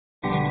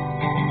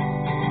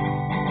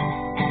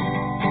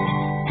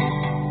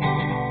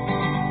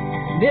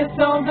This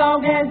old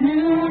dog has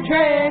new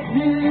tricks,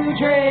 new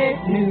tricks,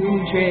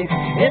 new tricks.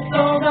 This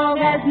old dog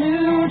has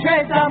new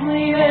tricks, I'm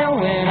leaving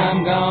when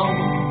I'm gone.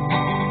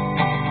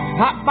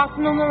 Hot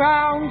boxing on the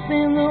rocks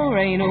in the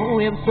rain,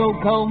 oh it was so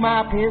cold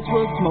my piss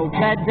would smoke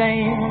that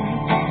damn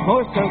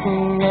horse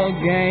circle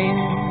again.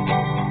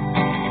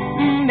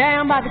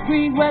 Down by the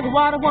creek where the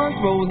water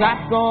once rose, I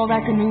saw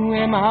that canoe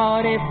and my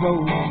heart it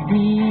froze.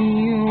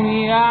 Here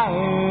we are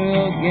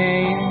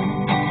again.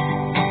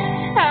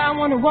 I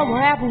wonder what will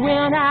happen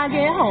when I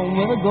get home.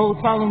 Will the ghost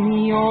follow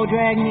me or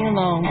drag me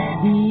along?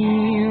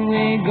 Here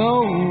we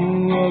go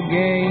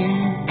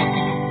again.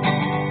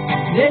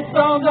 This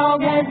old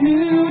dog has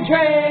new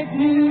tricks,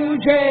 new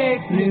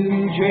tricks,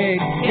 new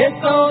tricks. This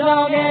old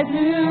dog has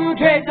new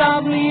tricks,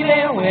 I'll believe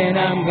it when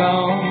I'm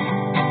gone.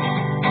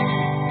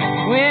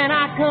 When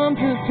I come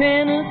to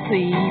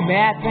Tennessee,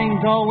 bad things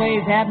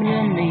always happen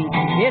to me.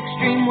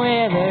 Extreme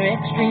weather,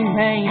 extreme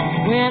pain.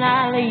 When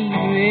I leave,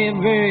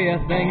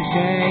 everything's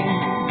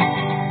changed.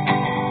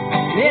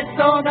 This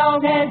old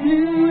dog has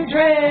new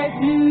tricks,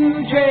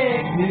 new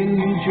tricks,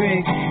 new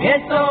tricks.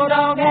 This old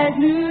dog has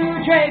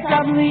new tricks,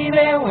 I believe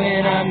it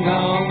when I'm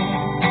gone.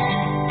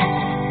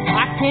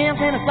 I can't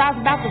fantasize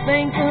about the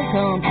things to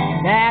come.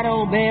 That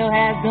old bell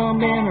has done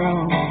been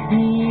rung.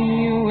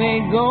 Here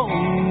we go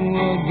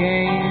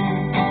again.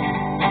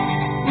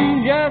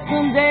 Just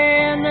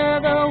someday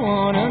another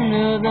one,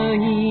 another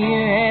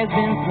year has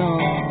been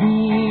sung.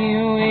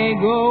 Here we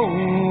go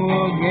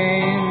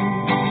again.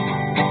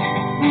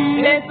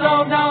 This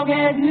old dog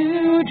has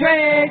new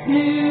tricks,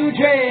 new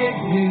tricks,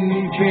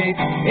 new tricks.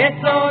 This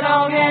old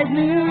dog has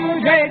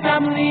new tricks, I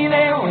believe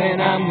it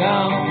when I'm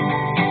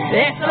gone.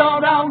 This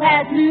old dog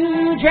has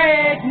new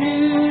tricks,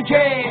 new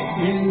tricks,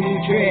 new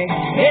tricks.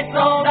 This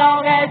old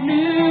dog has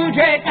new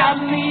tricks, I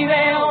believe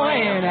it when